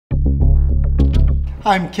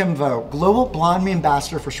I'm Kim Vo, Global BlondMe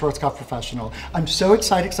Ambassador for Schwarzkopf Professional. I'm so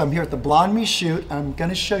excited because I'm here at the BlondMe shoot and I'm going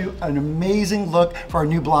to show you an amazing look for our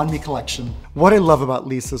new BlondMe collection. What I love about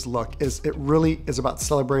Lisa's look is it really is about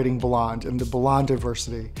celebrating blonde and the blonde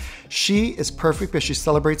diversity. She is perfect because she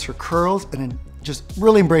celebrates her curls and just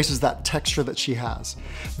really embraces that texture that she has.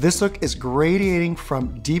 This look is radiating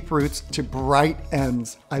from deep roots to bright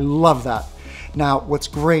ends. I love that. Now, what's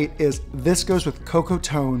great is this goes with cocoa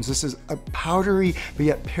tones. This is a powdery, but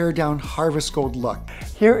yet pared down harvest gold look.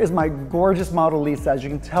 Here is my gorgeous model, Lisa. As you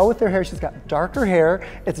can tell with her hair, she's got darker hair.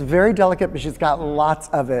 It's very delicate, but she's got lots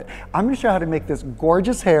of it. I'm gonna show you how to make this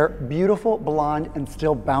gorgeous hair beautiful, blonde, and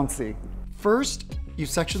still bouncy. First, you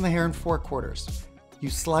section the hair in 4/4. You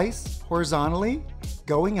slice horizontally,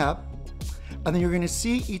 going up, and then you're gonna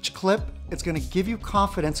see each clip. It's gonna give you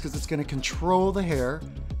confidence because it's gonna control the hair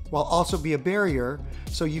while also be a barrier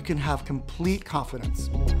so you can have complete confidence.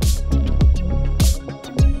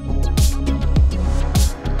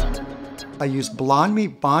 I use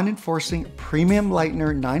BlondMe Bond Enforcing Premium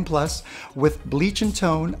Lightener 9+ with bleach and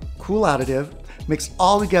tone, cool additive, mixed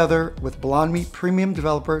all together with BlondMe Premium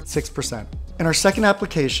Developer 6%. In our second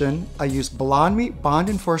application, I use BlondMe Bond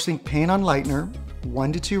Enforcing Paint on Lightener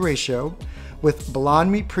 1:2 ratio with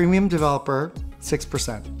BlondMe Premium Developer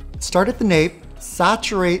 6%. Start at the nape,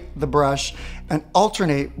 saturate the brush, and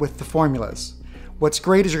alternate with the formulas. What's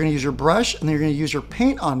great is you're gonna use your brush and then you're gonna use your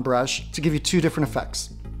paint on brush to give you two different effects.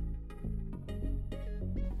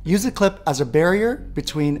 Use the clip as a barrier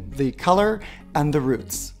between the color and the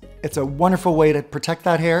roots. It's a wonderful way to protect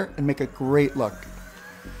that hair and make a great look.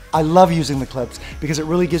 I love using the clips because it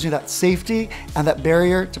really gives me that safety and that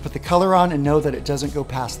barrier to put the color on and know that it doesn't go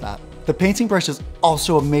past that. The painting brush is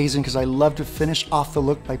also amazing because I love to finish off the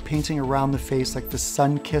look by painting around the face like the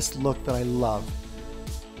sun-kissed look that I love.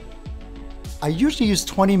 I usually use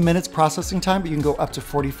 20 minutes processing time, but you can go up to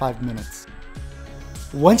 45 minutes.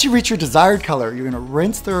 Once you reach your desired color, you're gonna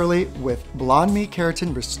rinse thoroughly with BlondMe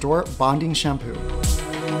Keratin Restore Bonding Shampoo.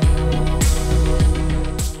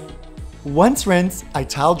 Once rinsed, I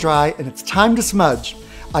towel dry and it's time to smudge.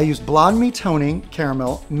 I use BlondMe Toning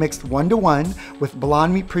Caramel mixed 1:1 with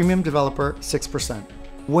BlondMe Premium Developer 6%.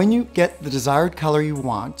 When you get the desired color you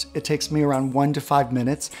want, it takes me around 1 to 5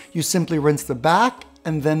 minutes. You simply rinse the back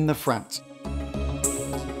and then the front.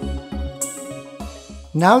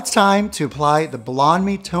 Now it's time to apply the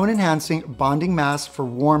BlondMe Tone Enhancing Bonding Mask for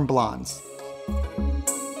warm blondes.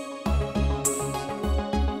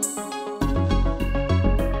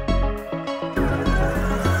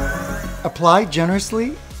 Apply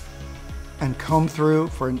generously and comb through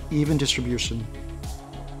for an even distribution.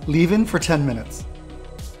 Leave in for 10 minutes.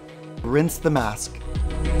 Rinse the mask.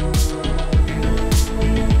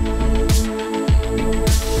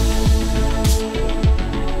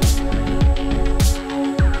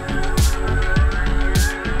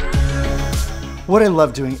 What I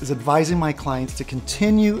love doing is advising my clients to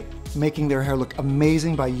continue making their hair look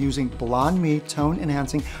amazing by using BlondMe Tone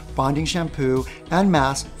Enhancing Bonding Shampoo and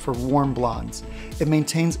Mask for warm blondes. It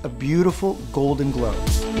maintains a beautiful golden glow.